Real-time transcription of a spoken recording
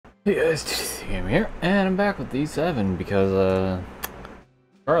Hey guys, TTC Game here, and I'm back with D7 because,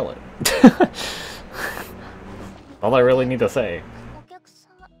 Charlotte. All I really need to say.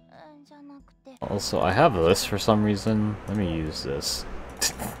 Also, I have this for some reason. Let me use this.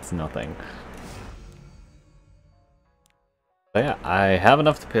 It's nothing. But yeah, I have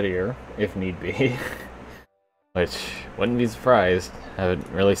enough to pity her, if need be. Which, wouldn't be surprised.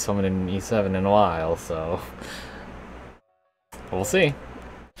 Haven't really summoned an E7 in a while, so... We'll see.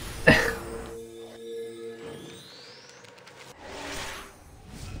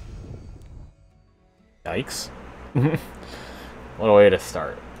 Yikes. What a way to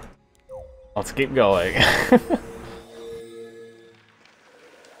start. Let's keep going.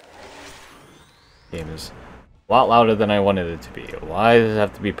 Game is a lot louder than I wanted it to be. Why does it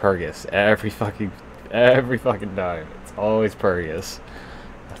have to be Purgus every fucking time? It's always Purgus.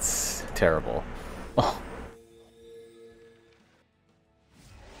 That's terrible. Oh.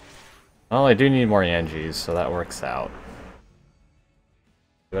 Well, I do need more Yanjis, so that works out.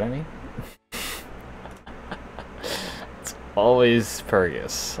 See what I mean? It's always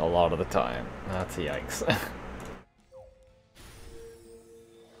Purgus a lot of the time. That's a yikes.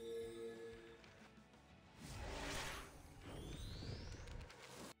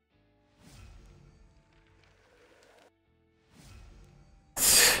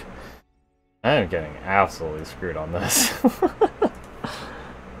 I am getting absolutely screwed on this.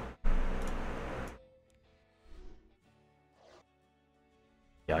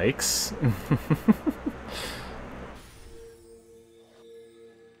 Yikes.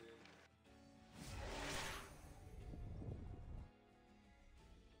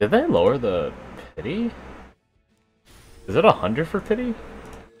 Did they lower the pity? Is it 100 for pity?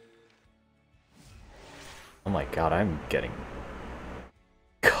 Oh my god, I'm getting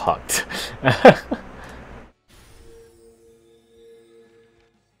cucked.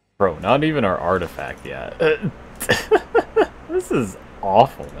 Bro, not even our artifact yet. This is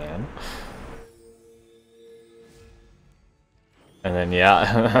awful, man. And then,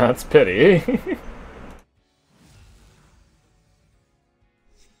 yeah, that's pity.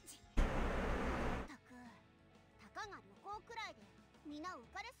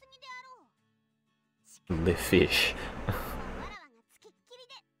 The fish.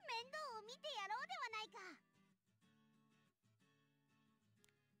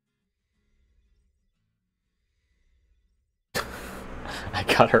 I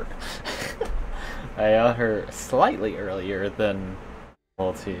got her. I got her slightly earlier than. Well,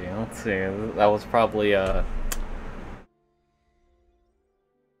 let's see. That was probably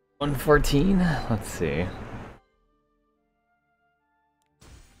 114. Let's see.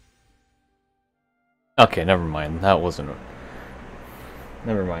 Okay, never mind. That wasn't.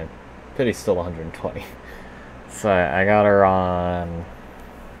 Never mind. Pity's still 120. So I got her on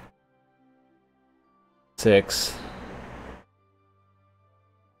 6.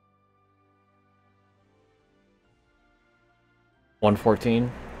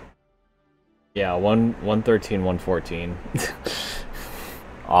 114? Yeah, 113, 114.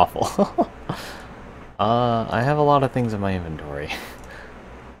 Awful. I have a lot of things in my inventory.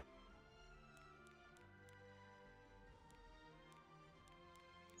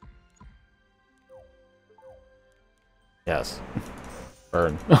 Yes.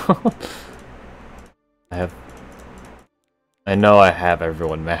 Burn. I know I have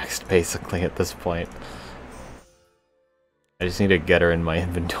everyone maxed basically at this point. I just need to get her in my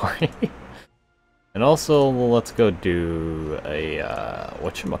inventory. And also, let's go do a,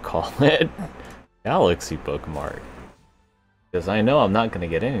 whatchamacallit? Galaxy bookmark. Because I know I'm not going to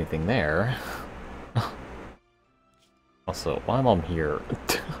get anything there. Also, while I'm here,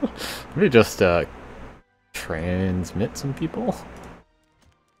 let me just, transmit some people.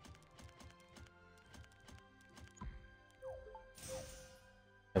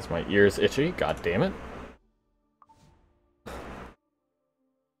 As my ears itchy, god damn it.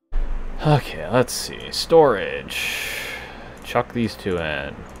 Okay, let's see. Storage. Chuck these two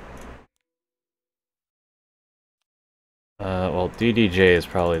in. Well, DDJ is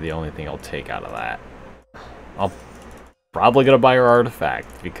probably the only thing I'll take out of that. I'll probably gonna buy her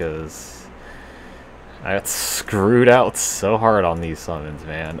artifact because I got screwed out so hard on these summons,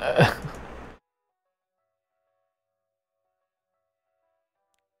 man.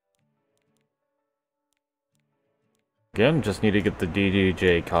 Again, just need to get the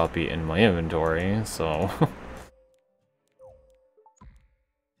DDJ copy in my inventory, so...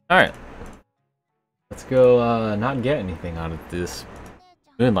 Alright. Let's go, not get anything out of this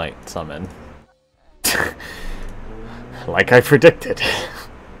Moonlight summon. Like I predicted.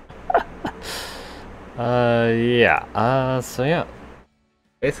 So yeah.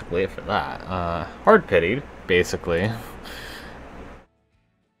 basically it for that. Hard pitied, basically.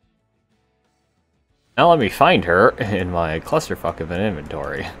 Now let me find her in my clusterfuck of an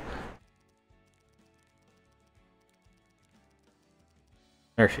inventory.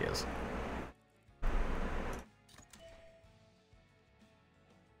 There she is.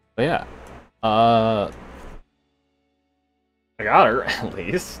 But yeah. I got her, at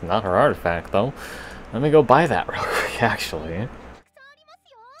least. Not her artifact, though. Let me go buy that real quick, actually.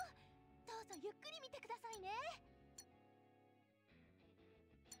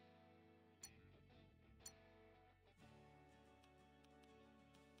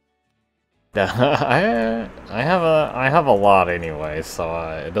 I have a lot anyway, so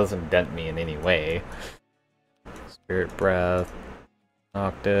it doesn't dent me in any way. Spirit Breath,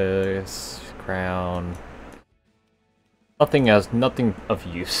 Noctis, Crown. Nothing of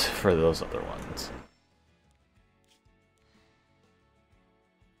use for those other ones.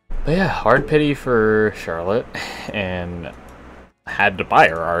 But yeah, hard pity for Charlotte, and had to buy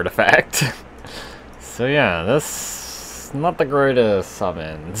her artifact. So yeah, this not the greatest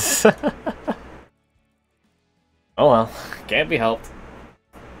summons. Oh well, can't be helped.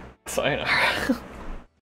 Sayonara.